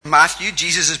Matthew,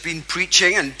 Jesus has been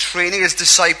preaching and training his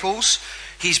disciples.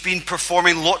 He's been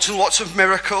performing lots and lots of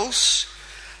miracles.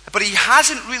 But he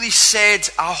hasn't really said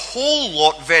a whole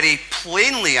lot very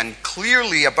plainly and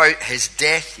clearly about his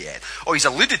death yet. Oh, he's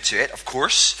alluded to it, of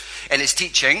course, in his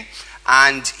teaching.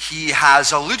 And he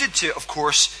has alluded to it, of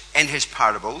course, in his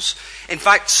parables. In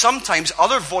fact, sometimes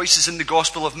other voices in the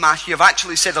Gospel of Matthew have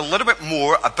actually said a little bit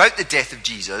more about the death of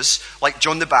Jesus, like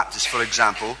John the Baptist, for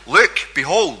example. Look,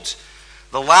 behold,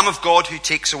 the Lamb of God who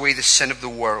takes away the sin of the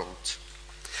world.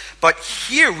 But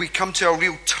here we come to a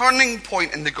real turning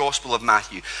point in the Gospel of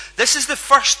Matthew. This is the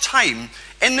first time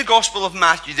in the Gospel of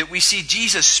Matthew that we see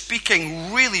Jesus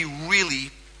speaking really,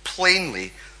 really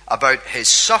plainly about his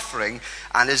suffering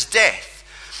and his death.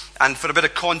 And for a bit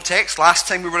of context, last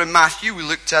time we were in Matthew, we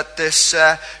looked at this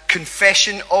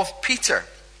confession of Peter.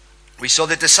 We saw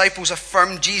the disciples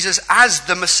affirm Jesus as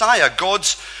the Messiah,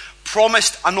 God's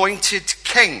promised anointed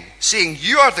king, saying,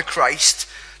 "You are the Christ,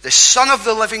 the Son of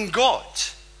the living God."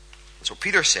 That's what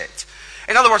Peter said.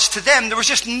 In other words, to them, there was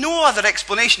just no other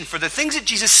explanation for the things that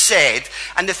Jesus said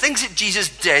and the things that Jesus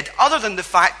did other than the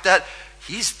fact that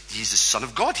he's the Son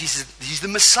of God. He's the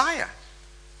Messiah.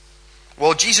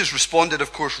 Well, Jesus responded,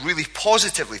 of course, really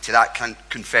positively to that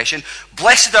confession.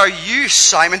 "Blessed are you,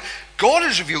 Simon. God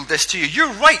has revealed this to you.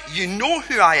 You're right. You know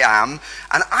who I am,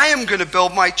 and I am going to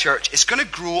build my church. It's going to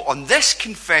grow on this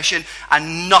confession,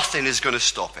 and nothing is going to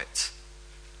stop it."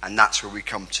 And that's where we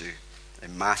come to.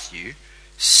 In Matthew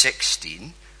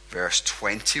 16, verse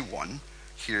 21,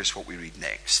 here's what we read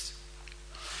next.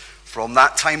 "From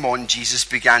that time on, Jesus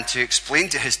began to explain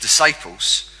to his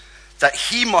disciples that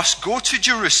he must go to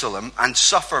Jerusalem and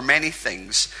suffer many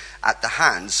things at the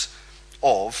hands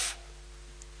of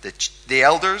the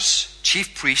elders,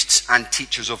 chief priests, and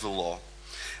teachers of the law,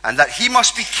 and that he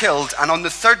must be killed and on the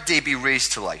third day be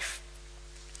raised to life."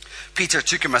 Peter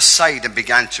took him aside and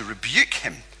began to rebuke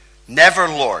him. "Never,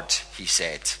 Lord," he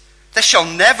said. "This shall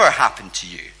never happen to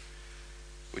you."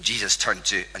 Well, Jesus turned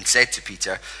to and said to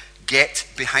Peter, "Get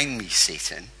behind me,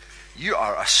 Satan. You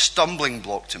are a stumbling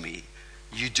block to me.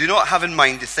 You do not have in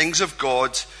mind the things of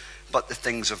God, but the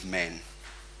things of men."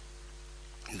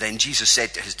 And then Jesus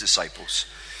said to his disciples,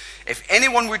 "If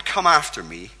anyone would come after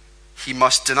me, he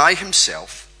must deny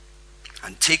himself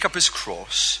and take up his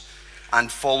cross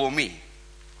and follow me.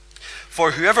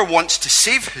 For whoever wants to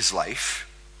save his life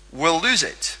will lose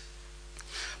it.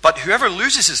 But whoever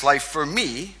loses his life for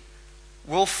me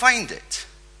will find it.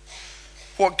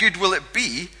 What good will it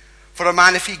be for a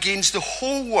man if he gains the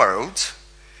whole world,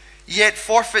 yet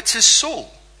forfeits his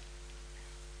soul?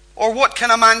 Or what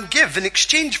can a man give in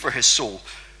exchange for his soul?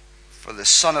 For the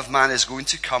Son of Man is going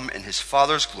to come in his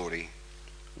Father's glory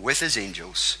with his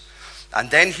angels, and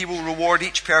then he will reward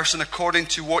each person according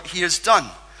to what he has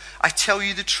done. I tell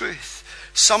you the truth.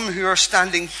 Some who are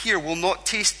standing here will not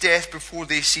taste death before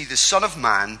they see the Son of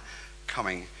Man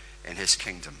coming in his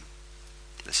kingdom."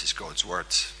 This is God's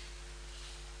word.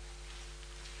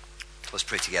 Let's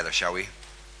pray together, shall we?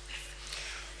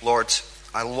 Lord,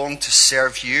 I long to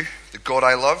serve you, the God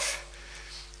I love,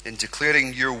 in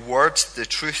declaring your word, the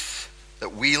truth that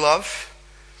we love,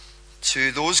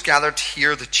 to those gathered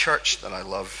here, the church that I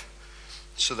love,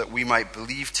 so that we might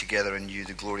believe together in you,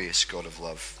 the glorious God of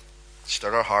love.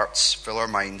 Stir our hearts, fill our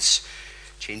minds,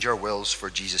 change our wills for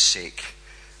Jesus' sake.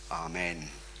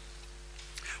 Amen.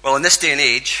 Well, in this day and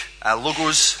age,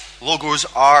 logos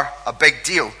are a big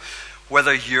deal.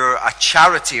 Whether you're a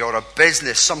charity or a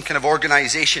business, some kind of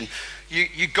organization,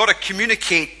 you've got to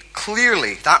communicate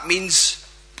clearly. That means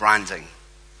branding.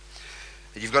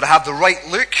 You've got to have the right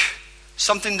look,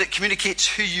 something that communicates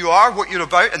who you are, what you're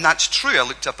about, and that's true. I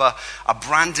looked up a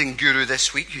branding guru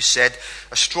this week who said,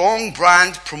 a strong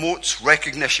brand promotes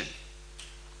recognition.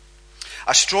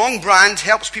 A strong brand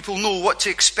helps people know what to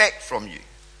expect from you.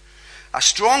 A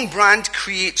strong brand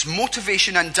creates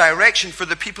motivation and direction for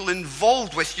the people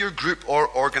involved with your group or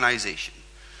organization.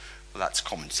 Well, that's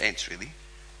common sense, really.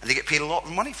 And they get paid a lot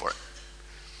of money for it.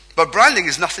 But branding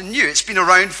is nothing new. It's been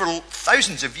around for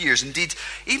thousands of years. Indeed,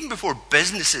 even before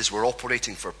businesses were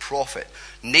operating for profit,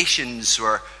 nations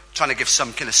were trying to give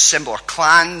some kind of symbol, or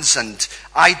clans and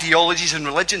ideologies and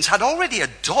religions had already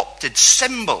adopted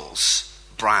symbols,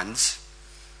 brands,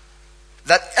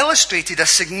 that illustrated a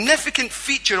significant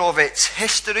feature of its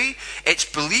history, its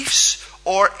beliefs,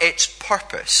 or its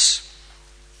purpose.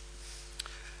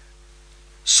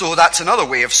 So that's another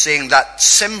way of saying that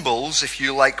symbols, if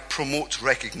you like, promote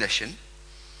recognition,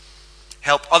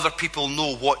 help other people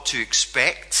know what to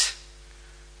expect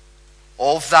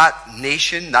of that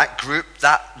nation, that group,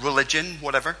 that religion,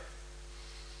 whatever.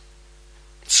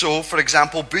 So, for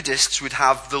example, Buddhists would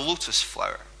have the lotus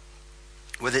flower.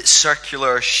 with its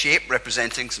circular shape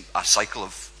representing a cycle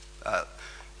of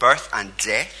birth and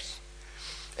death.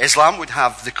 Islam would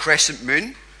have the crescent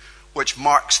moon, which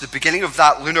marks the beginning of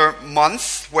that lunar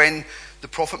month when the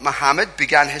Prophet Muhammad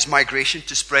began his migration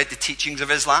to spread the teachings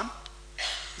of Islam.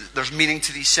 There's meaning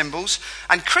to these symbols.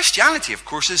 And Christianity, of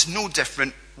course, is no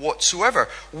different whatsoever.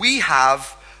 We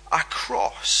have a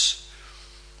cross.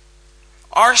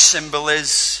 Our symbol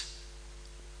is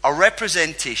a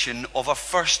representation of a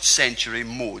first century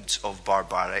mode of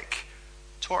barbaric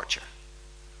torture.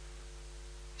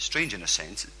 Strange in a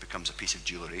sense, it becomes a piece of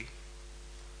jewellery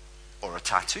or a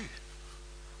tattoo.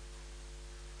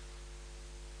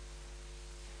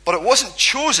 But it wasn't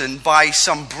chosen by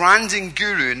some branding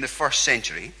guru in the first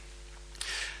century.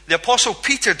 The Apostle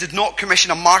Peter did not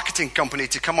commission a marketing company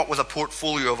to come up with a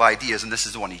portfolio of ideas, and this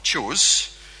is the one he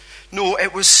chose. No,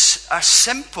 it was a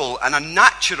simple and a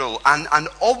natural and an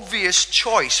obvious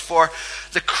choice, for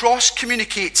the cross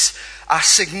communicates a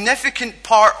significant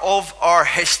part of our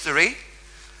history.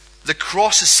 The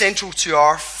cross is central to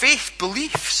our faith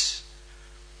beliefs.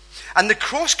 And the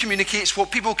cross communicates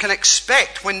what people can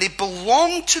expect when they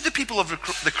belong to the people of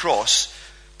the cross,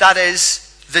 that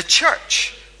is, the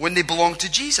church, when they belong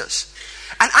to Jesus.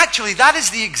 And actually, that is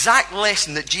the exact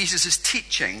lesson that Jesus is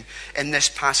teaching in this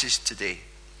passage today.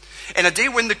 In a day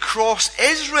when the cross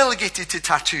is relegated to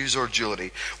tattoos or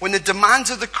jewellery, when the demands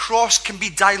of the cross can be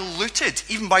diluted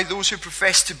even by those who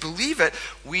profess to believe it,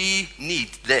 we need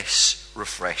this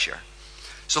refresher.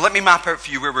 So let me map out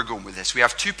for you where we're going with this. We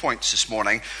have 2 points this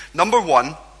morning. Number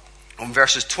 1, on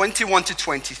verses 21 to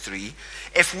 23,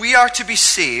 if we are to be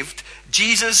saved,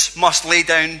 Jesus must lay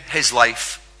down his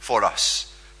life for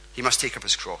us. He must take up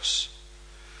his cross.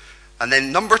 And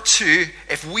then number 2,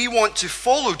 if we want to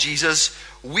follow Jesus,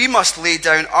 we must lay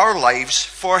down our lives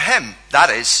for him. That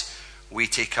is, we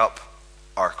take up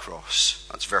our cross.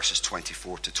 That's verses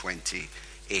 24 to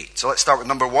 28. So let's start with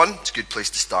number 1. It's a good place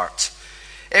to start.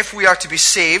 If we are to be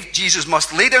saved, Jesus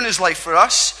must lay down his life for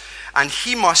us, and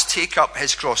he must take up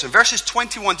his cross. In verses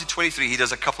 21 to 23, he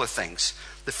does a couple of things.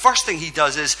 The first thing he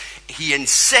does is he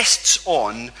insists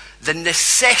on the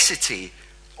necessity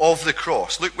of the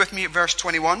cross. Look with me at verse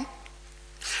 21.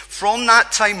 From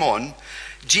that time on,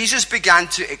 Jesus began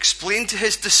to explain to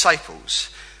his disciples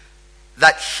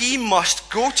that he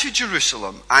must go to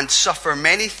Jerusalem and suffer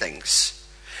many things.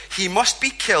 He must be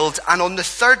killed and on the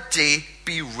third day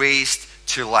be raised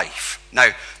to life. Now,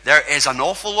 there is an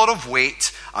awful lot of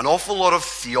weight, an awful lot of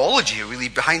theology really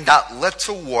behind that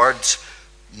little word,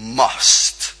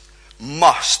 must.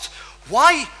 Must.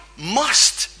 Why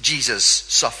must Jesus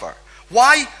suffer?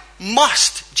 Why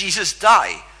must Jesus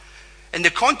die? In the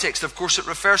context, of course, it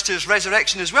refers to his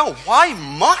resurrection as well. Why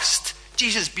must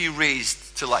Jesus be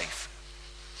raised to life?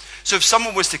 So if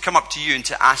someone was to come up to you and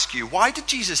to ask you, why did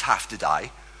Jesus have to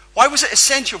die? Why was it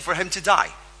essential for him to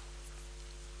die?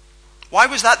 Why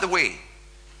was that the way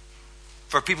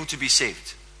for people to be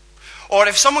saved? Or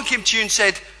if someone came to you and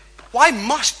said, why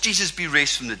must Jesus be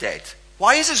raised from the dead?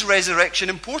 Why is his resurrection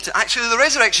important? Actually, the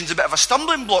resurrection is a bit of a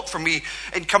stumbling block for me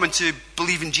in coming to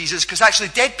believe in Jesus, because actually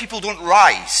dead people don't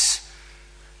rise.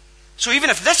 So even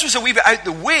if this was a wee bit out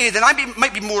the way, then I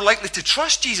might be more likely to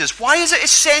trust Jesus. Why is it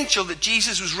essential that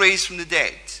Jesus was raised from the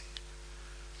dead?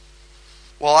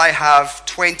 Well, I have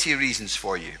 20 reasons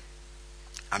for you.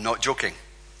 I'm not joking.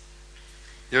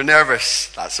 You're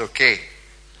nervous. That's okay.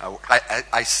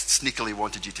 I sneakily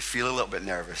wanted you to feel a little bit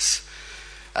nervous.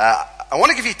 I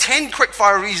want to give you 10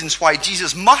 quickfire reasons why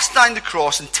Jesus must die on the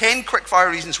cross and 10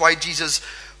 quickfire reasons why Jesus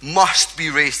must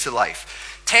be raised to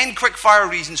life. 10 quickfire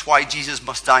reasons why Jesus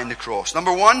must die on the cross.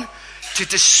 Number 1, to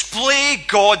display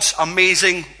God's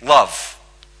amazing love.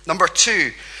 Number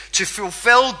 2, to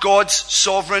fulfill God's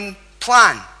sovereign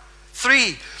plan.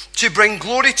 3, to bring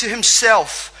glory to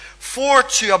himself. 4,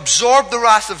 to absorb the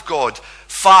wrath of God.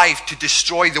 5, to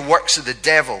destroy the works of the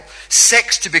devil.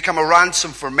 6, to become a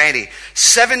ransom for many.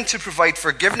 7, to provide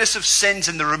forgiveness of sins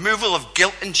and the removal of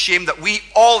guilt and shame that we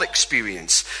all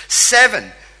experience. 7,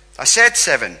 I said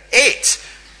 7. 8,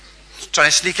 trying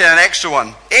to sneak in an extra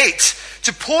one. 8,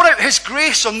 to pour out his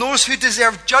grace on those who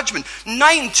deserve judgment.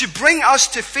 9, to bring us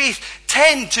to faith.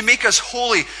 10, to make us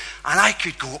holy. And I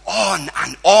could go on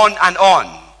and on and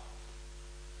on.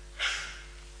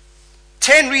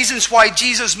 10 reasons why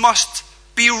Jesus must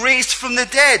be raised from the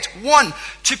dead. 1,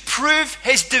 to prove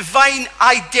his divine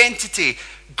identity.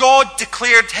 God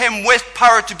declared him with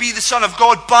power to be the Son of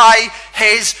God by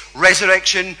his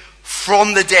resurrection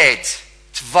from the dead.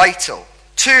 It's vital.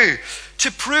 2,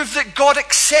 to prove that God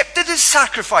accepted his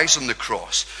sacrifice on the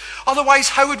cross. Otherwise,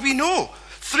 how would we know?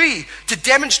 3, to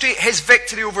demonstrate his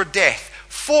victory over death.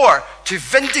 4, to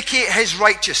vindicate his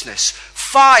righteousness.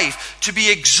 5, to be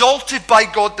exalted by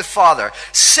God the Father.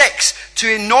 6,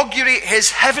 to inaugurate his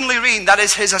heavenly reign, that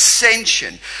is his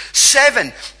ascension.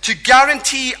 7, to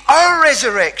guarantee our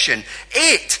resurrection.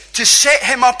 8, to set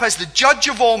him up as the judge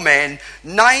of all men.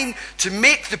 9, to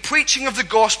make the preaching of the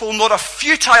gospel not a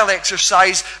futile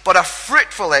exercise, but a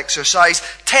fruitful exercise.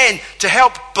 10, to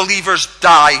help believers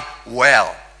die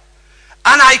well.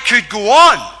 And I could go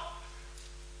on.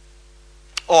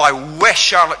 Oh, I wish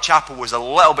Charlotte Chapel was a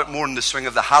little bit more in the swing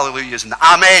of the hallelujahs and the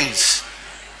amens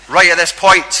right at this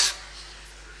point.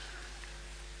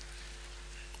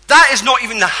 That is not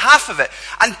even the half of it.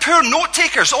 And poor note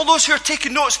takers, all those who are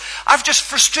taking notes, I've just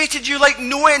frustrated you like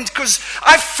no end because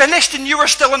I've finished and you were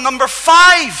still on number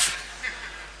 5.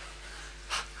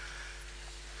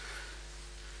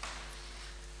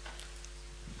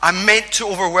 I meant to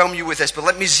overwhelm you with this, but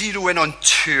let me zero in on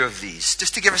 2 of these,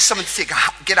 just to give us something to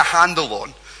get a handle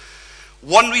on.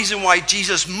 One reason why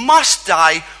Jesus must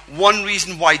die, one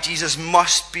reason why Jesus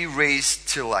must be raised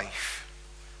to life.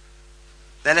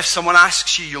 Then if someone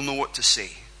asks you, you'll know what to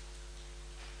say.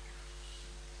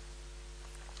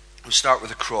 We'll start with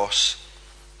the cross.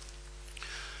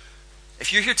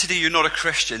 If you're here today, you're not a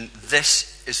Christian,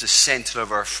 this is the center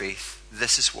of our faith.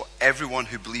 This is what everyone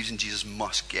who believes in Jesus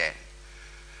must get.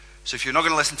 So if you're not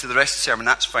going to listen to the rest of the sermon,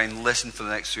 that's fine. Listen for the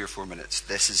next 3 or 4 minutes.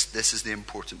 This is the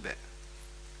important bit.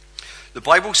 The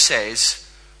Bible says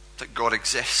that God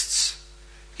exists.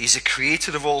 He's the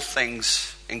creator of all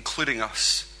things, including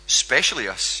us, especially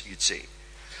us, you'd say.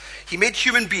 He made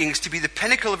human beings to be the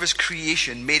pinnacle of his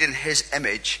creation, made in his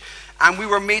image, and we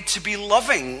were made to be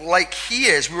loving like he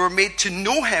is. We were made to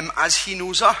know him as he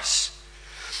knows us.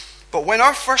 But when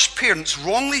our first parents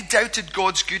wrongly doubted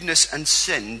God's goodness and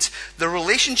sinned, the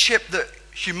relationship that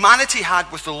humanity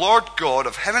had with the Lord God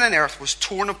of heaven and earth was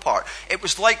torn apart. It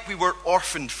was like we were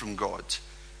orphaned from God,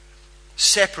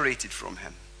 separated from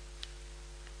him.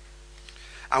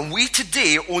 And we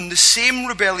today own the same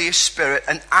rebellious spirit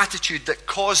and attitude that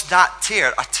caused that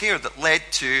tear, a tear that led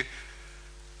to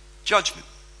judgment.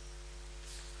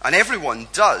 And everyone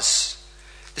does.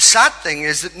 The sad thing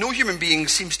is that no human being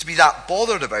seems to be that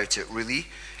bothered about it, really.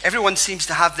 Everyone seems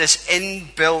to have this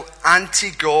inbuilt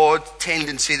anti-God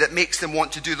tendency that makes them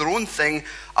want to do their own thing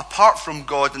apart from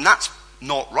God, and that's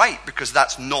not right, because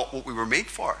that's not what we were made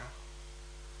for.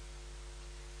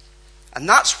 And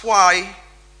that's why,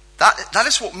 that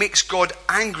is what makes God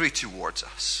angry towards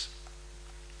us.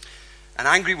 And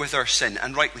angry with our sin,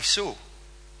 and rightly so.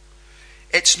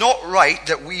 It's not right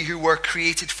that we who were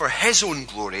created for his own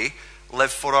glory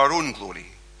live for our own glory.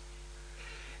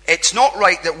 It's not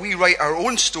right that we write our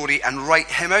own story and write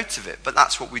him out of it, but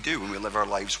that's what we do when we live our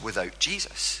lives without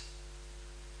Jesus.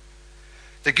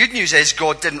 The good news is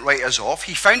God didn't write us off.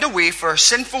 He found a way for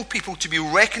sinful people to be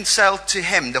reconciled to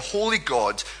him, the holy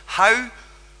God. How?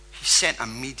 He sent a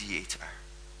mediator.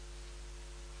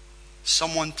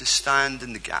 Someone to stand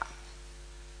in the gap.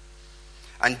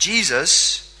 And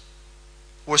Jesus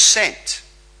was sent.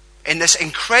 In this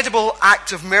incredible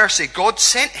act of mercy, God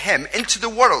sent him into the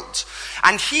world.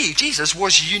 And he, Jesus,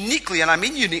 was uniquely, and I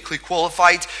mean uniquely,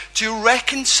 qualified to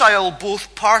reconcile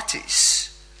both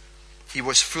parties. He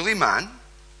was fully man,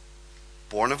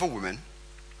 born of a woman,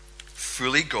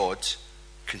 fully God,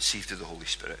 conceived of the Holy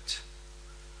Spirit.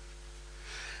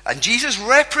 And Jesus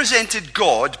represented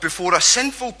God before a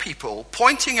sinful people,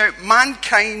 pointing out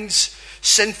mankind's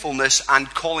sinfulness and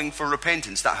calling for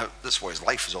repentance. That's what his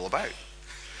life was all about.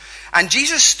 And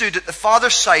Jesus stood at the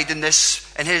Father's side in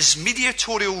his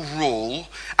mediatorial role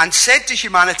and said to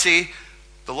humanity,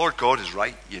 the Lord God is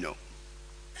right,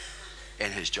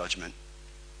 in his judgment.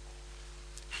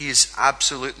 He is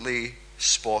absolutely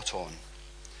spot on.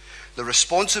 The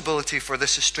responsibility for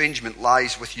this estrangement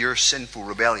lies with your sinful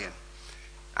rebellion.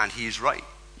 And he is right.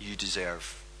 You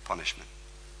deserve punishment.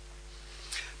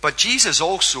 But Jesus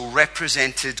also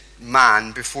represented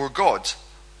man before God.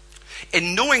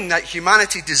 In knowing that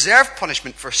humanity deserved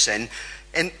punishment for sin,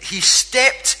 and he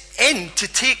stepped in to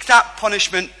take that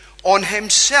punishment on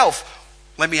himself.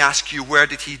 Let me ask you, where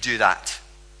did he do that?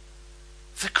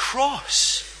 The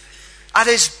cross. At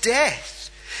his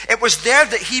death. It was there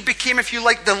that he became, if you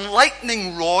like, the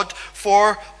lightning rod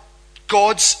for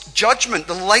God's judgment.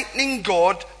 The lightning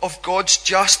rod of God's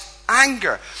just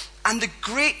anger. And the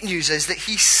great news is that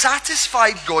he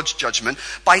satisfied God's judgment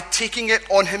by taking it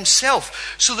on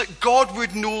himself, so that God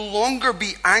would no longer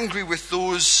be angry with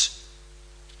those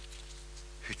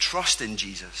who trust in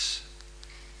Jesus,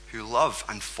 who love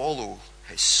and follow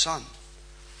his Son.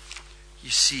 You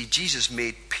see, Jesus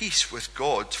made peace with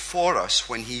God for us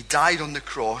when he died on the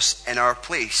cross in our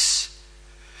place.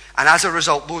 And as a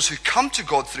result, those who come to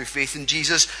God through faith in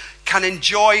Jesus can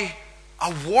enjoy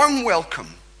a warm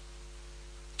welcome,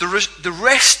 the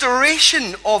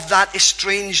restoration of that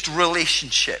estranged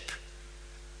relationship.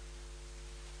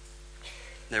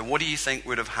 Now, what do you think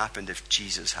would have happened if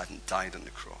Jesus hadn't died on the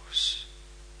cross?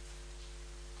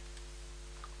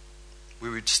 We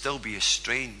would still be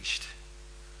estranged.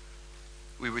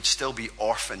 We would still be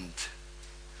orphaned.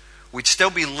 We'd still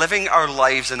be living our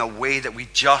lives in a way that we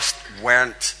just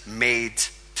weren't made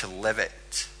to live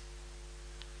it.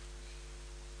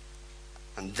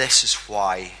 And this is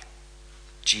why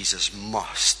Jesus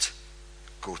must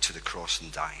go to the cross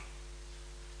and die.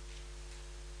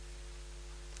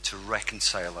 To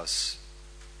reconcile us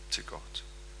to God.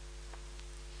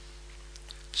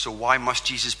 So why must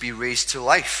Jesus be raised to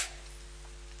life?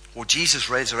 Well, Jesus'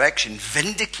 resurrection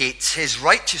vindicates his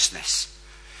righteousness.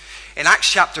 In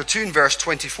Acts chapter 2 and verse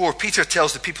 24, Peter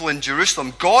tells the people in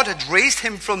Jerusalem, God had raised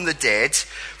him from the dead,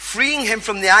 freeing him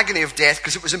from the agony of death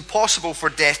because it was impossible for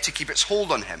death to keep its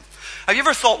hold on him. Have you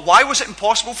ever thought, why was it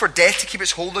impossible for death to keep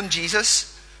its hold on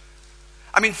Jesus?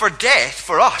 I mean, for death,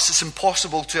 for us, it's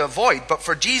impossible to avoid, but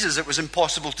for Jesus, it was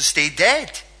impossible to stay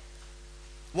dead.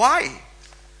 Why?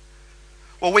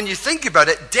 Well, when you think about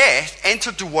it, death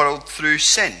entered the world through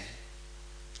sin.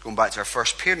 Going back to our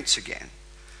first parents again.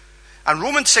 And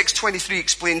Romans 6:23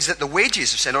 explains that the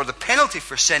wages of sin, or the penalty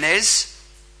for sin, is,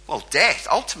 well, death.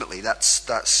 Ultimately,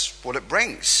 that's what it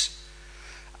brings.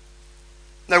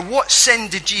 Now, what sin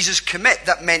did Jesus commit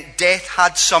that meant death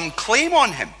had some claim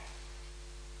on him?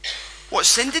 What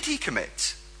sin did he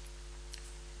commit?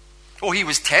 Oh, he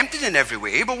was tempted in every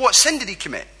way, but what sin did he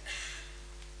commit?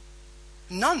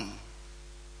 None.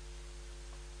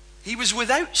 He was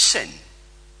without sin.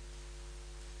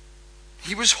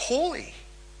 He was holy.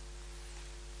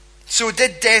 So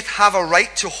did death have a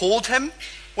right to hold him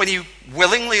when he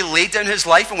willingly laid down his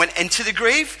life and went into the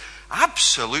grave?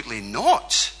 Absolutely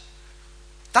not.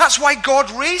 That's why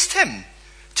God raised him,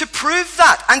 to prove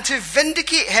that and to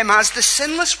vindicate him as the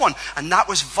sinless one. And that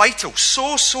was vital,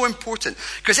 so important.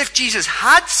 Because if Jesus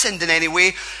had sinned in any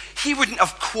way, he wouldn't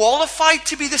have qualified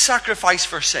to be the sacrifice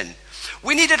for sin.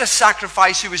 We needed a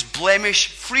sacrifice who was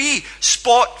blemish-free,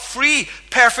 spot-free,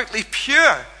 perfectly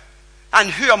pure. And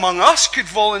who among us could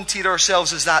volunteer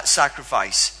ourselves as that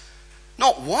sacrifice?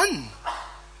 Not one.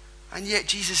 And yet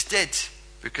Jesus did,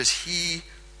 because he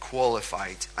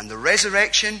qualified. And the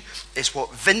resurrection is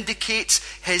what vindicates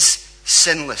his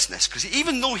sinlessness. Because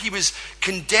even though he was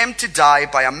condemned to die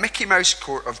by a Mickey Mouse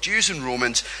court of Jews and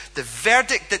Romans, the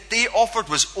verdict that they offered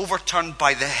was overturned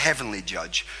by the heavenly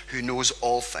judge who knows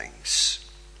all things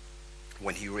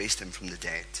when he raised him from the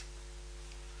dead.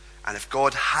 And if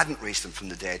God hadn't raised him from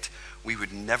the dead, we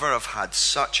would never have had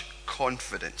such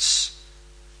confidence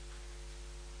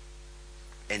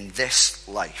in this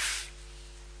life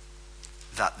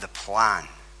that the plan,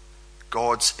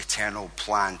 God's eternal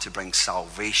plan to bring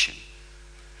salvation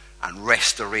and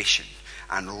restoration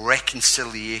and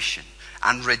reconciliation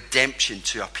and redemption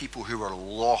to a people who are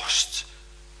lost,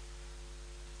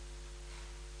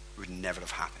 would never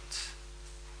have happened.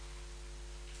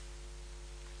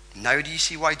 Now do you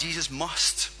see why Jesus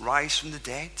must rise from the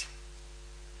dead?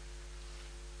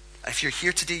 If you're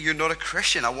here today, you're not a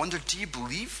Christian, I wonder, do you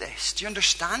believe this? Do you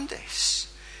understand this?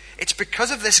 It's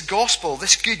because of this gospel,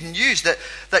 this good news, that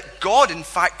God, in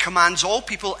fact, commands all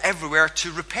people everywhere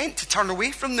to repent, to turn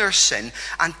away from their sin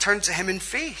and turn to him in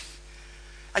faith.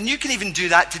 And you can even do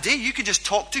that today. You can just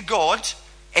talk to God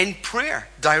in prayer.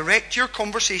 Direct your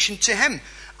conversation to him.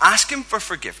 Ask him for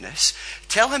forgiveness.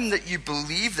 Tell him that you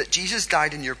believe that Jesus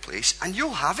died in your place, and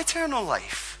you'll have eternal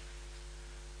life.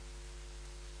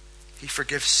 He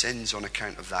forgives sins on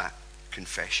account of that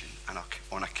confession and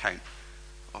on account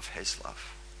of his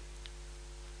love.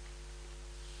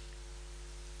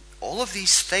 All of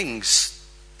these things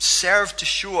serve to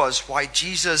show us why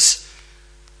Jesus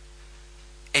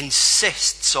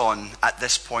insists on, at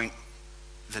this point,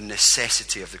 the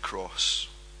necessity of the cross.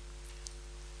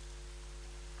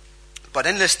 But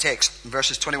in this text,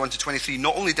 verses 21 to 23,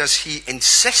 not only does he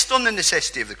insist on the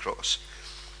necessity of the cross,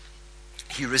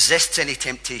 he resists any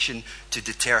temptation to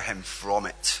deter him from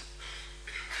it.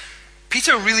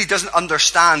 Peter really doesn't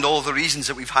understand all the reasons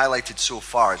that we've highlighted so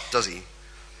far, does he?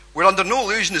 We're under no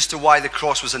illusion as to why the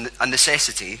cross was a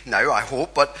necessity now, I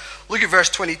hope, but look at verse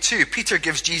 22. Peter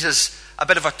gives Jesus a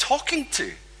bit of a talking to.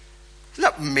 Isn't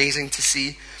that amazing to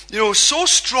see? You know, so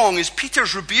strong is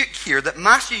Peter's rebuke here that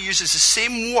Matthew uses the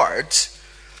same words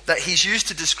that he's used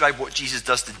to describe what Jesus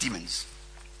does to demons.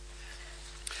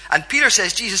 And Peter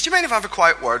says, Jesus, do you mind if I have a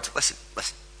quiet word? Listen.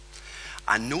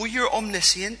 I know you're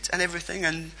omniscient and everything,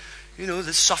 and, you know,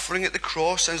 the suffering at the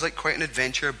cross sounds like quite an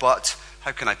adventure, but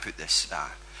how can I put this?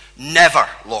 Never,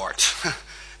 Lord.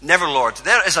 Never Lord.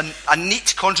 There is a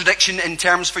neat contradiction in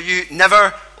terms for you.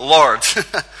 Never Lord.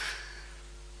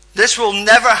 This will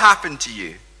never happen to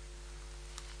you.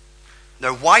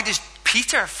 Now, why does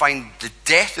Peter find the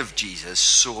death of Jesus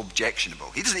so objectionable?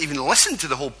 He doesn't even listen to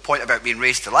the whole point about being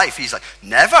raised to life. He's like,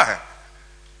 never.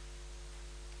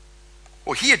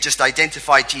 Well, he had just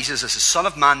identified Jesus as the Son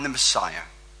of Man, the Messiah.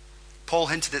 Paul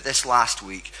hinted at this last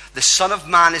week. The Son of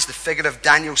Man is the figure of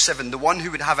Daniel 7, the one who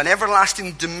would have an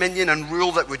everlasting dominion and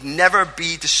rule that would never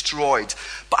be destroyed.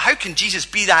 But how can Jesus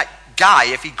be that guy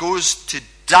if he goes to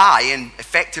die and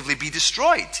effectively be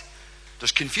destroyed?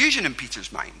 There's confusion in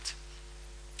Peter's mind.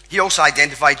 He also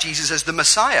identified Jesus as the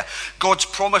Messiah, God's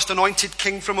promised anointed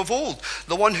king from of old,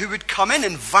 the one who would come in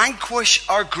and vanquish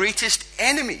our greatest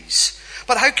enemies.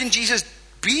 But how can Jesus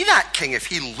be that king if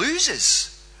he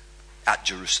loses at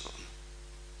Jerusalem?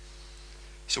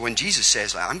 So when Jesus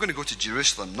says, I'm going to go to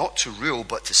Jerusalem not to rule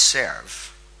but to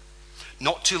serve,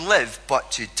 not to live but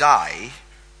to die,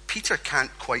 Peter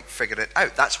can't quite figure it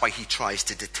out. That's why he tries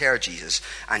to deter Jesus.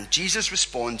 And Jesus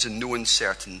responds in no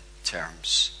uncertain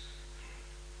terms.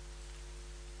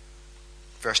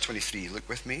 Verse 23, look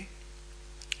with me.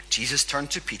 Jesus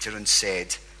turned to Peter and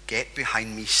said, "Get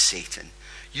behind me, Satan.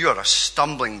 You are a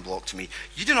stumbling block to me.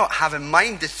 You do not have in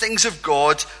mind the things of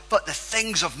God, but the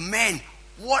things of men."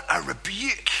 What a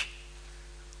rebuke.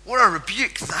 What a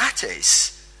rebuke that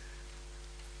is.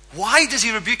 Why does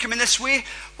he rebuke him in this way?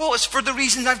 Well, it's for the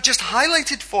reason I've just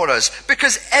highlighted for us.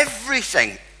 Because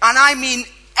everything, and I mean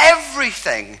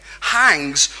everything,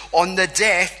 hangs on the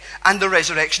death and the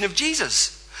resurrection of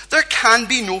Jesus. There can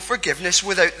be no forgiveness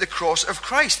without the cross of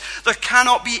Christ. There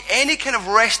cannot be any kind of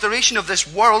restoration of this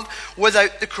world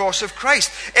without the cross of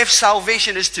Christ. If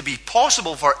salvation is to be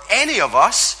possible for any of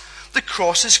us, the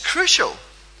cross is crucial.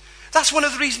 That's one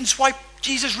of the reasons why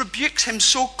Jesus rebukes him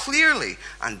so clearly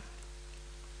and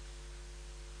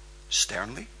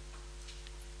sternly.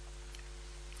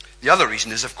 The other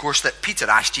reason is, of course, that Peter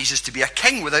asked Jesus to be a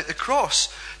king without the cross,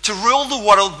 to rule the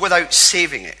world without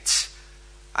saving it.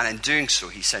 And in doing so,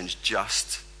 he sounds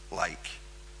just like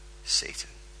Satan.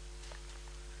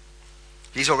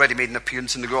 He's already made an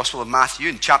appearance in the Gospel of Matthew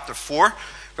in chapter 4,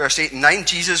 verse 8 and 9.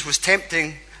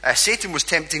 Satan was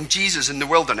tempting Jesus in the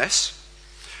wilderness.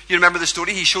 You remember the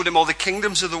story? He showed him all the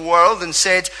kingdoms of the world and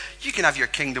said, you can have your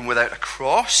kingdom without a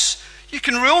cross. You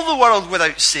can rule the world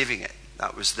without saving it.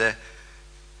 That was the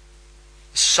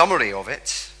summary of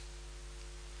it.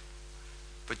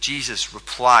 But Jesus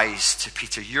replies to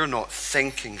Peter, you're not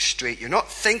thinking straight. You're not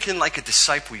thinking like a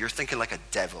disciple. You're thinking like a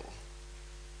devil.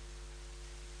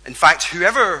 In fact,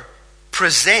 whoever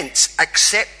presents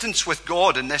acceptance with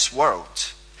God in this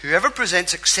world, whoever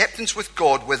presents acceptance with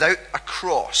God without a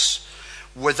cross,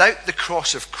 without the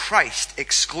cross of Christ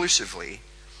exclusively,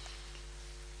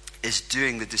 is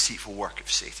doing the deceitful work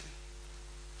of Satan.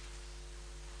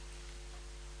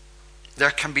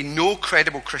 There can be no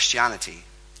credible Christianity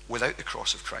without the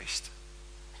cross of Christ.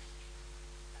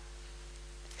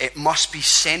 It must be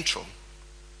central.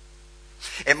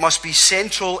 It must be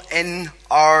central in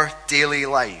our daily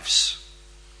lives.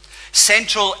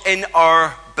 Central in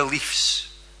our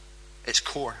beliefs. Its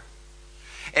core.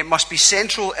 It must be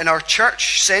central in our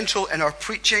church, central in our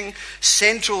preaching,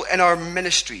 central in our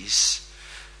ministries,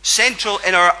 central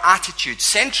in our attitude,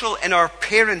 central in our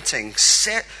parenting,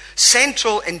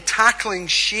 central in tackling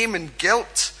shame and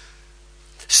guilt,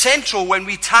 central when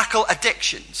we tackle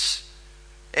addictions.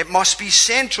 It must be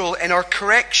central in our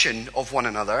correction of one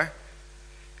another,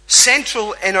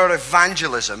 central in our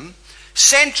evangelism,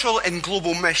 central in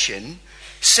global mission,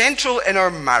 central in our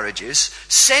marriages,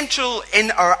 central in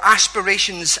our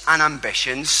aspirations and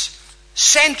ambitions,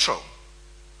 central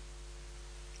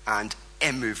and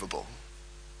immovable.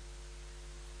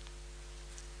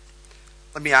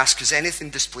 Let me ask, has anything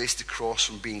displaced the cross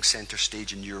from being center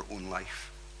stage in your own life?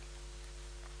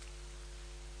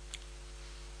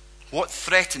 What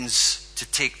threatens to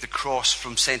take the cross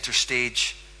from center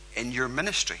stage in your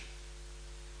ministry?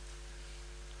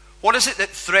 What is it that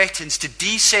threatens to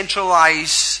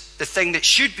decentralize the thing that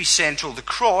should be central, the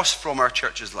cross, from our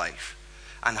church's life?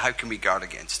 And how can we guard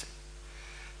against it?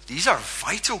 These are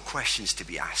vital questions to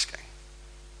be asking.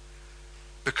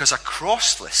 Because a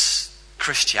crossless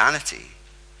Christianity,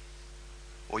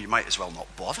 well, you might as well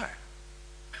not bother.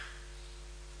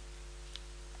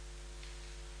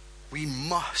 We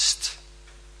must,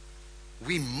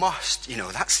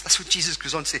 that's what Jesus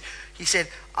goes on to say. He said,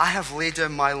 I have laid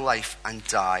down my life and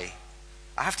die.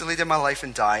 I have to lay down my life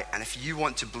and die, and if you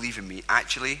want to believe in me,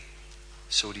 actually,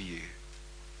 so do you.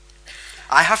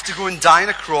 I have to go and die on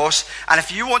a cross, and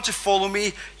if you want to follow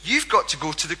me, you've got to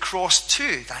go to the cross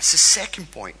too. That's the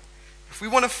second point. If we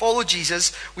want to follow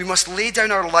Jesus, we must lay down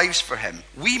our lives for him.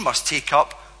 We must take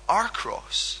up our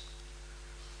cross.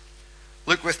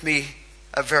 Look with me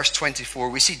at verse 24.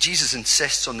 We see Jesus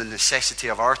insists on the necessity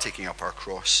of our taking up our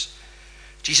cross.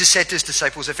 Jesus said to his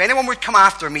disciples, if anyone would come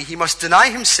after me, he must deny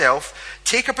himself,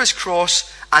 take up his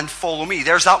cross, and follow me.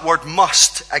 There's that word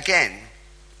must again.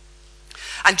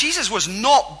 And Jesus was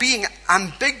not being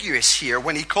ambiguous here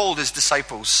when he called his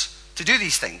disciples to do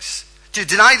these things, to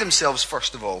deny themselves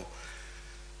first of all.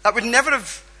 They would never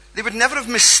have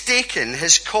mistaken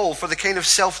his call for the kind of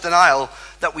self-denial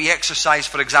that we exercise,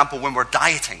 for example, when we're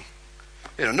dieting.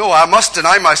 No, I must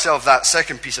deny myself that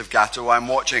second piece of gâteau. I'm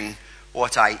watching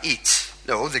what I eat.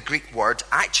 No, the Greek word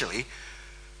actually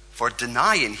for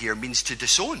deny in here means to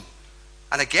disown.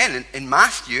 And again, in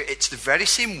Matthew, it's the very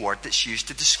same word that's used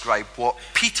to describe what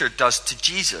Peter does to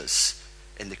Jesus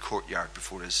in the courtyard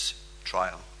before his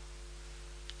trial.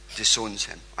 Disowns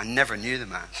him. I never knew the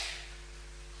man.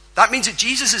 That means that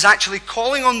Jesus is actually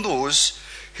calling on those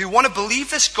who want to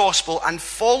believe this gospel and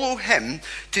follow him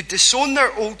to disown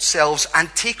their old selves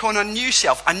and take on a new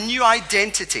self, a new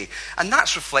identity. And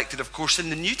that's reflected, of course, in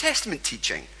the New Testament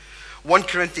teaching. 1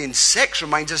 Corinthians 6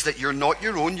 reminds us that you're not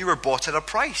your own, you were bought at a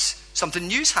price. Something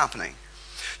new's happening.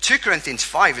 2 Corinthians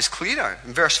 5 is clearer.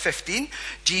 In verse 15,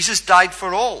 Jesus died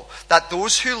for all, that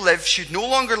those who live should no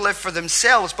longer live for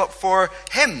themselves, but for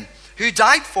him who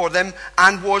died for them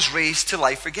and was raised to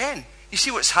life again. You see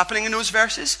what's happening in those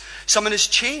verses? Someone has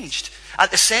changed.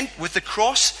 With the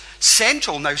cross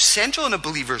central in a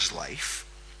believer's life,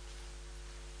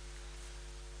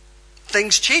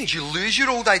 things change. You lose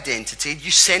your old identity. You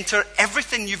center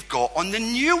everything you've got on the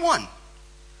new one.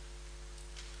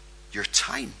 Your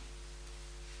time,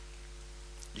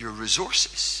 your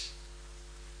resources,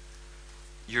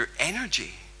 your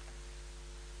energy,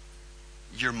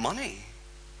 your money,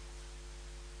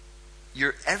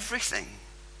 your everything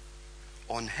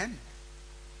on him.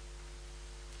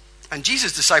 And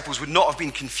Jesus' disciples would not have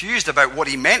been confused about what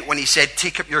he meant when he said,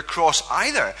 take up your cross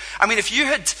either. I mean, if you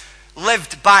had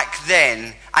lived back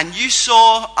then and you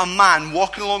saw a man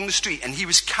walking along the street and he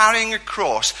was carrying a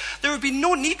cross, there would be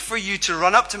no need for you to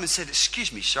run up to him and say,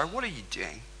 excuse me, sir, what are you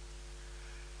doing?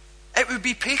 It would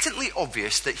be patently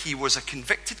obvious that he was a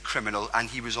convicted criminal and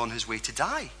he was on his way to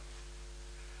die.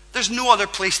 There's no other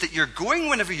place that you're going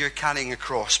whenever you're carrying a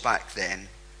cross back then.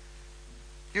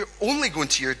 You're only going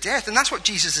to your death. And that's what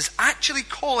Jesus is actually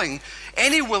calling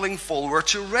any willing follower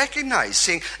to recognize,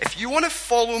 saying, if you want to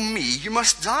follow me, you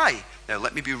must die. Now,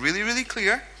 let me be really, really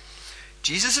clear.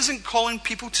 Jesus isn't calling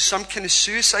people to some kind of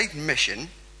suicide mission.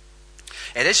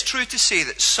 It is true to say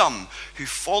that some who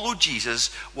follow Jesus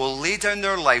will lay down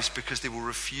their lives because they will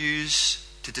refuse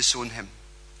to disown him.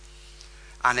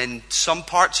 And in some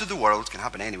parts of the world, it can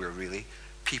happen anywhere really,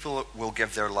 people will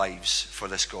give their lives for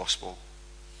this gospel.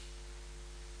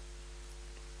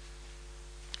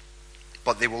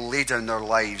 But they will lay down their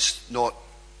lives not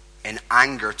in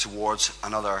anger towards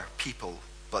another people,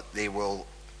 but they will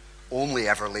only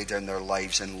ever lay down their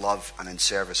lives in love and in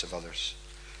service of others.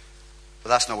 But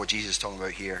that's not what Jesus is talking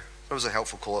about here. That was a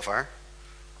helpful qualifier.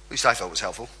 At least I thought it was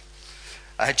helpful.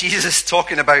 Jesus is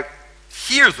talking about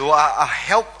here, though,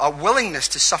 a willingness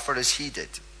to suffer as he did.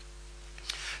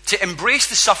 To embrace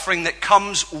the suffering that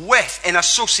comes with, in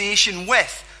association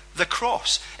with, the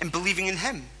cross, in believing in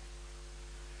him.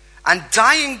 And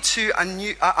dying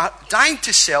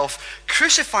to self,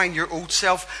 crucifying your old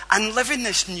self, and living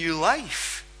this new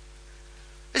life.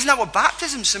 Isn't that what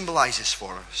baptism symbolizes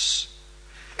for us?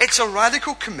 It's a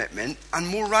radical commitment, and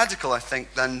more radical, I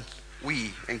think, than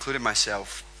we, including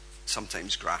myself,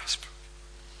 sometimes grasp.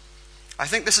 I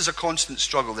think this is a constant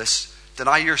struggle, this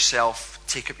deny yourself,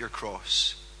 take up your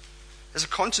cross. There's a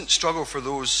constant struggle for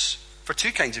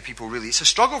two kinds of people, really. It's a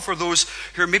struggle for those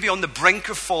who are maybe on the brink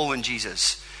of following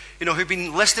Jesus. Who've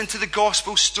been listening to the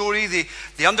gospel story,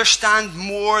 they understand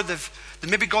more, they've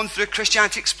maybe gone through a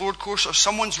Christianity Explored course, or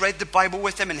someone's read the Bible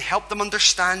with them and helped them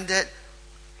understand it.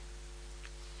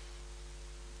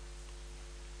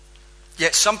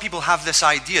 Yet some people have this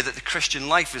idea that the Christian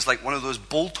life is like one of those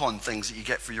bolt-on things that you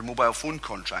get for your mobile phone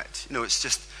contract. It's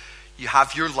just, you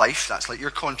have your life, that's like your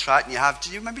contract,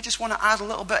 and you maybe just want to add a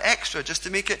little bit extra just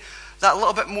to make it that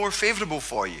little bit more favorable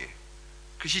for you.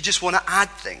 Because you just want to add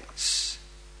things.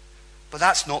 But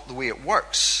that's not the way it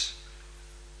works.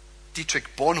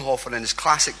 Dietrich Bonhoeffer, in his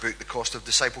classic book, The Cost of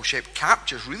Discipleship,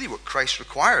 captures really what Christ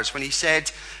requires when he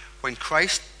said, when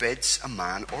Christ bids a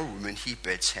man or woman, he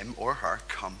bids him or her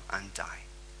come and die.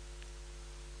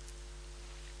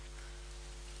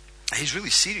 He's really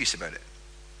serious about it.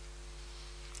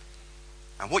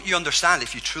 And what you understand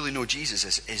if you truly know Jesus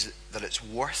is that it's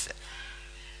worth it.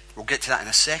 we'll get to that in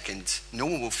a second, no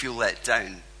one will feel let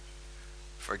down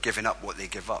for giving up what they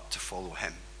give up to follow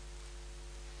him.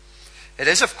 It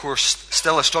is, of course,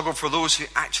 still a struggle for those who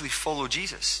actually follow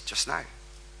Jesus just now.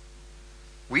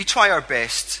 We try our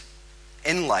best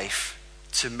in life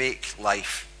to make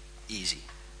life easy.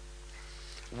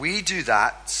 We do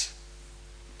that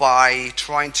by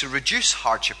trying to reduce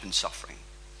hardship and suffering.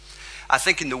 I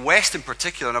think in the West in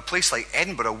particular, in a place like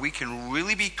Edinburgh, we can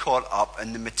really be caught up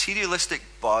in the materialistic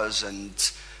buzz and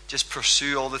just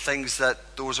pursue all the things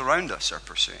that those around us are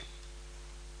pursuing.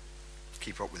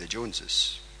 Keep up with the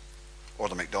Joneses or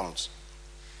the McDonald's.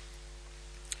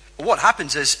 But what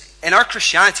happens is, in our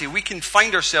Christianity, we can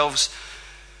find ourselves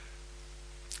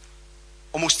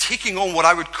almost taking on what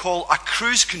I would call a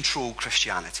cruise control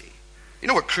Christianity. You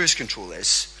know what cruise control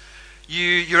is?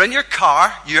 You're in your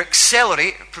car, you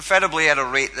accelerate, preferably at a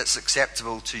rate that's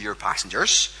acceptable to your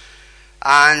passengers,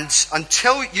 and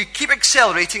until you keep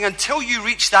accelerating until you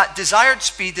reach that desired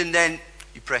speed, and then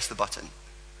you press the button.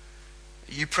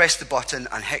 You press the button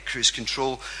and hit cruise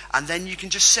control, and then you can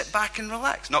just sit back and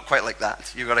relax. Not quite like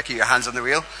that. You've got to keep your hands on the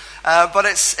wheel, but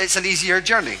it's an easier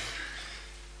journey.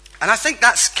 And I think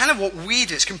that's kind of what we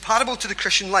do. It's comparable to the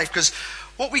Christian life, because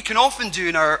what we can often do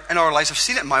in our lives, I've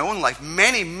seen it in my own life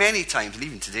many, many times, and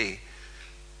even today,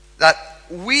 that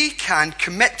we can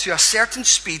commit to a certain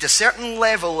speed, a certain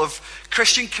level of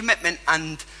Christian commitment,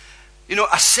 and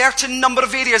a certain number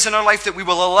of areas in our life that we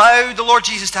will allow the Lord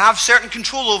Jesus to have certain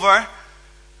control over.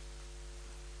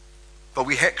 But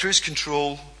we hit cruise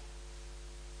control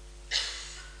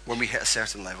when we hit a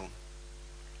certain level.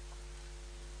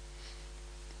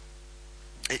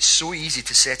 It's so easy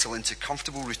to settle into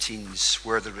comfortable routines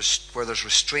where there's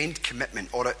restrained commitment,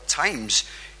 or at times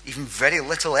even very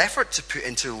little effort to put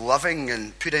into loving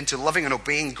and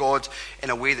obeying God in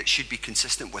a way that should be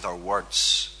consistent with our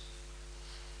words,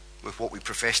 with what we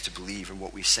profess to believe and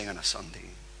what we sing on a Sunday.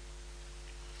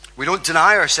 We don't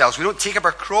deny ourselves. We don't take up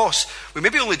our cross. We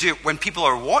maybe only do it when people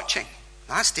are watching.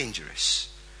 That's dangerous.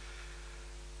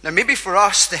 Now, maybe for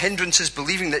us, the hindrance is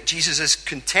believing that Jesus is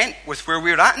content with where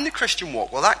we're at in the Christian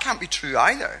walk. Well, that can't be true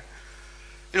either.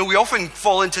 We often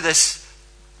fall into this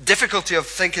difficulty of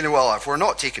thinking, well, if we're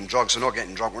not taking drugs, we're not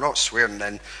getting drunk, we're not swearing,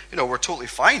 then, we're totally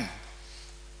fine.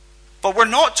 But we're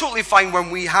not totally fine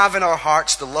when we have in our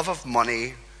hearts the love of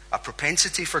money, a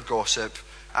propensity for gossip,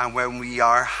 and when we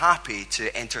are happy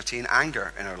to entertain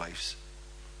anger in our lives.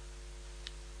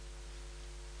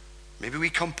 Maybe we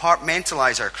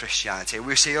compartmentalize our Christianity.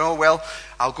 We say,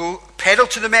 I'll go pedal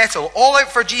to the metal, all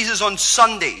out for Jesus on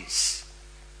Sundays,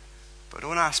 but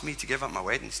don't ask me to give up my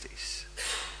Wednesdays.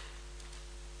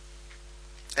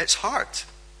 It's hard.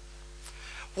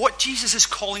 What Jesus is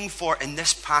calling for in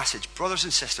this passage, brothers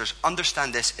and sisters,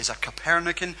 understand this, is a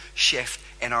Copernican shift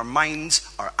in our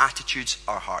minds, our attitudes,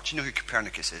 our hearts. You know who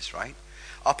Copernicus is, right?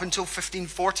 Up until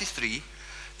 1543,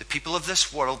 the people of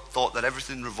this world thought that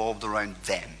everything revolved around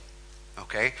them.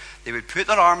 Okay? They would put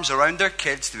their arms around their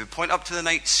kids, they would point up to the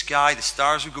night sky, the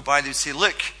stars would go by, they would say,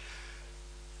 look,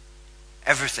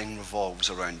 everything revolves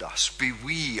around us.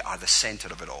 We are the center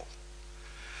of it all.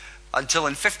 Until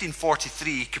in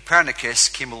 1543, Copernicus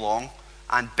came along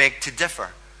and begged to differ.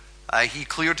 He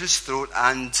cleared his throat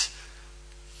and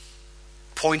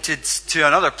pointed to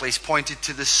another place, pointed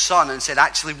to the sun and said,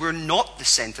 actually, we're not the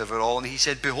center of it all. And he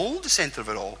said, behold the center of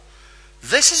it all.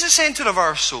 This is the center of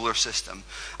our solar system.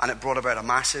 And it brought about a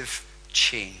massive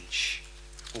change.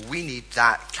 Well, we need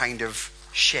that kind of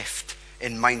shift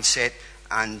in mindset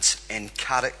and in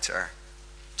character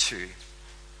too.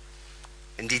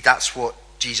 Indeed, that's what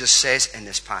Jesus says in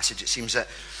this passage. It seems that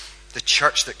the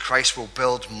church that Christ will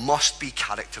build must be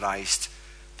characterized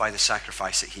by the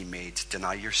sacrifice that he made.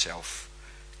 Deny yourself.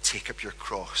 Take up your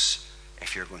cross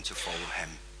if you're going to follow him.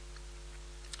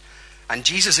 And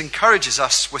Jesus encourages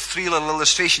us with 3 little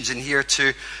illustrations in here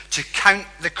to count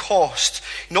the cost.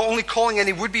 Not only calling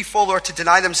any would-be follower to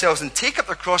deny themselves and take up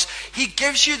their cross, he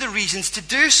gives you the reasons to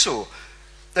do so.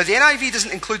 Now, the NIV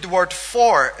doesn't include the word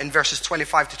for in verses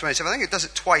 25 to 27. I think it does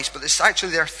it twice, but it's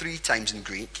actually there 3 times in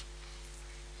Greek.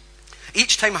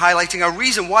 Each time highlighting a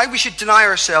reason why we should deny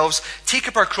ourselves, take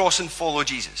up our cross and follow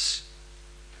Jesus.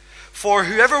 For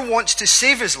whoever wants to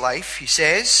save his life, he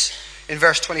says in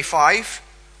verse 25,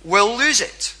 will lose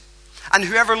it. And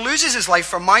whoever loses his life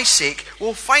for my sake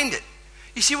will find it.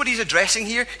 You see what he's addressing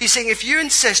here? He's saying if you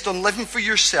insist on living for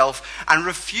yourself and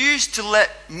refuse to let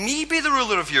me be the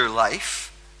ruler of your life,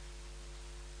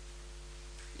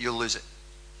 you'll lose it.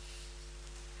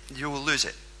 You will lose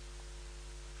it.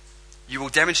 You will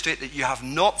demonstrate that you have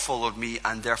not followed me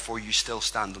and therefore you still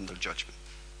stand under judgment.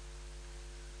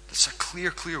 That's a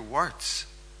clear words.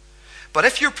 But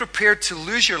if you're prepared to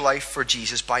lose your life for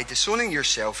Jesus by disowning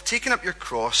yourself, taking up your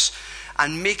cross,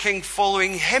 and making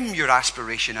following him your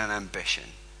aspiration and ambition,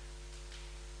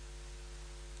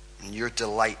 and your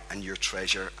delight and your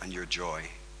treasure and your joy,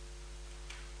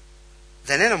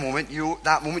 then in a moment,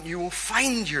 that moment you will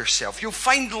find yourself. You'll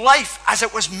find life as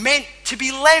it was meant to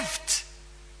be lived.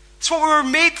 It's what we were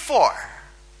made for.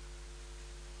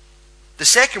 The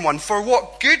second one, for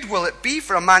what good will it be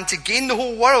for a man to gain the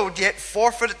whole world yet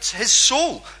forfeit his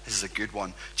soul? This is a good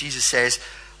one. Jesus says,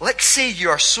 let's say you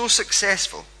are so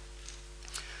successful.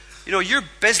 You know, your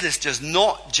business does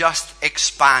not just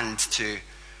expand to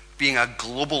being a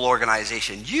global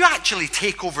organization. You actually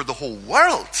take over the whole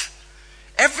world.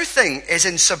 Everything is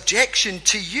in subjection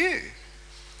to you.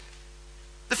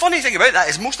 The funny thing about that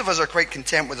is most of us are quite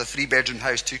content with a 3-bedroom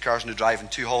house, 2 cars in the drive, and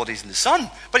 2 holidays in the sun.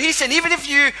 But he's saying,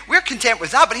 we're content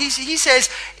with that, but he says,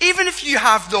 even if you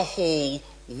have the whole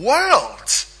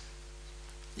world,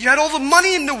 you had all the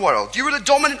money in the world, you were the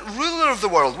dominant ruler of the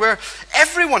world, where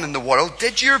everyone in the world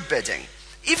did your bidding.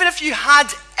 Even if you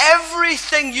had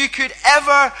everything you could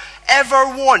ever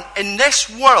want in this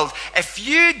world, if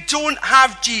you don't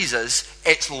have Jesus,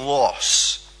 it's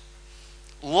loss.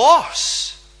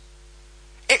 Loss.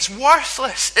 It's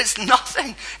worthless. It's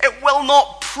nothing. It will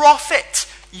not profit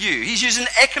you. He's using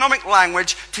economic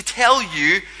language to tell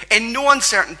you, in no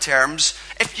uncertain terms,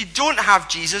 if you don't have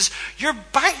Jesus, you're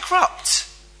bankrupt.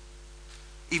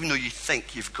 Even though you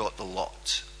think you've got the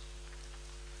lot.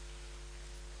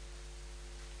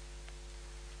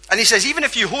 And he says, even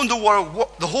if you owned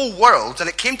the whole world, and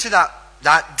it came to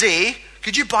that day,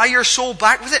 could you buy your soul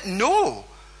back with it? No.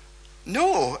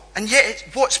 No. And yet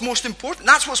it's what's most important.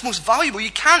 That's what's most valuable. You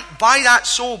can't buy that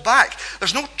soul back.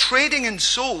 There's no trading in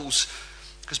souls,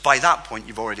 because by that point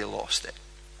you've already lost it.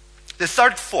 The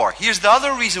third for, here's the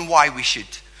other reason why we should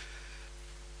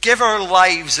give our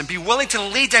lives and be willing to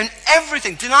lay down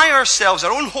everything, deny ourselves,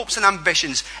 our own hopes and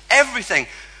ambitions, everything,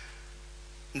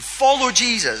 and follow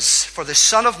Jesus. For the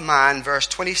Son of Man, verse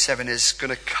 27, is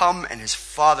going to come in his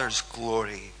Father's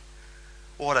glory.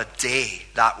 What a day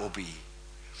that will be.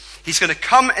 He's going to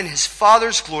come in his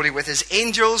Father's glory with his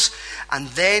angels, and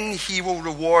then he will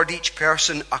reward each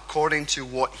person according to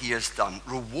what he has done.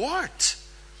 Reward.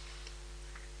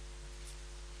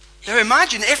 Now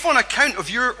imagine if on account of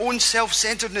your own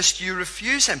self-centeredness you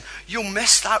refuse him, you'll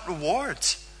miss that reward.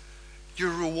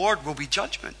 Your reward will be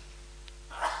judgment.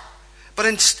 But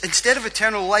instead of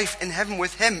eternal life in heaven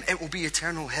with him, it will be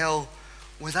eternal hell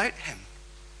without him.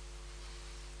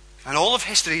 And all of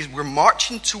history, we're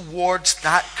marching towards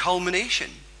that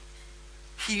culmination.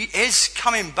 He is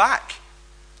coming back.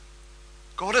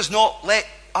 God has not let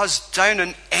us down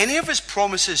on any of his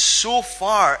promises so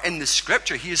far in the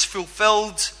scripture. He has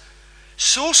fulfilled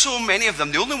so many of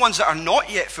them. The only ones that are not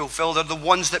yet fulfilled are the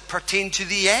ones that pertain to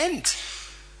the end,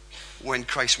 when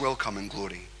Christ will come in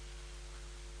glory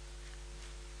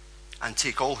and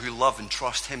take all who love and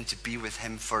trust him to be with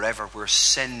him forever, where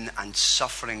sin and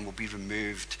suffering will be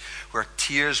removed, where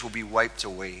tears will be wiped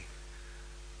away.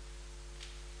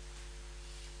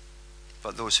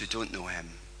 But those who don't know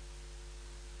him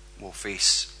will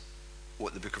face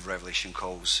what the book of Revelation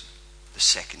calls the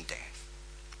second death.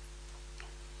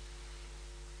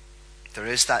 There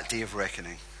is that day of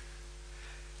reckoning.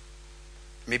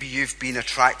 Maybe you've been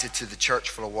attracted to the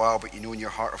church for a while, but you know in your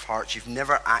heart of hearts you've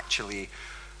never actually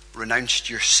renounced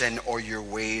your sin or your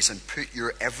ways and put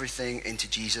your everything into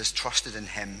Jesus, trusted in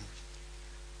him.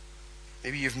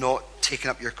 Maybe you've not taken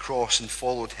up your cross and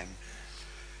followed him.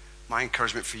 My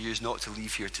encouragement for you is not to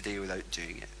leave here today without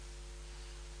doing it.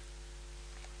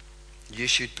 You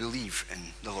should believe in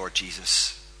the Lord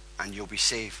Jesus and you'll be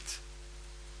saved.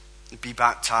 Be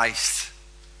baptized,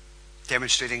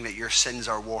 demonstrating that your sins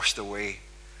are washed away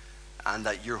and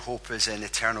that your hope is in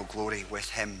eternal glory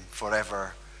with him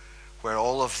forever, where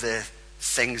all of the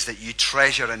things that you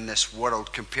treasure in this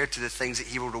world compared to the things that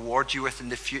he will reward you with in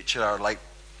the future are like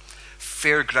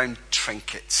fairground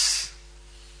trinkets.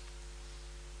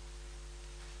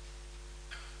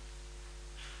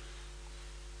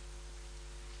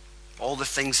 All the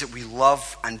things that we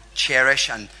love and cherish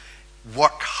and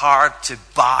work hard to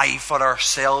buy for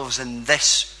ourselves in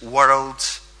this world,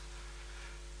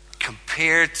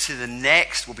 compared to the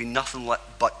next, will be nothing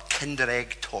but Kinder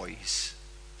Egg toys.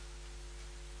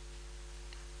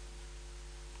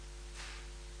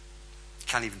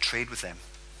 Can't even trade with them.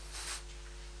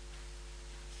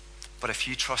 But if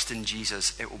you trust in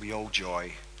Jesus, it will be all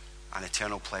joy and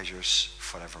eternal pleasures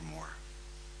forevermore.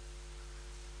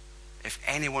 If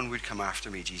anyone would come after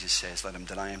me, Jesus says, let him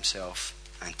deny himself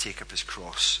and take up his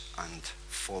cross and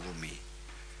follow me.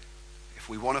 If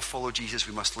we want to follow Jesus,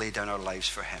 we must lay down our lives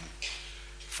for him.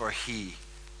 for he,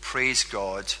 praise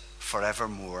God,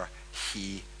 forevermore,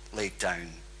 he laid down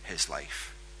his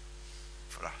life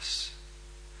for us.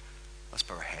 Let's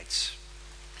bow our heads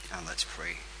and let's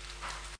pray.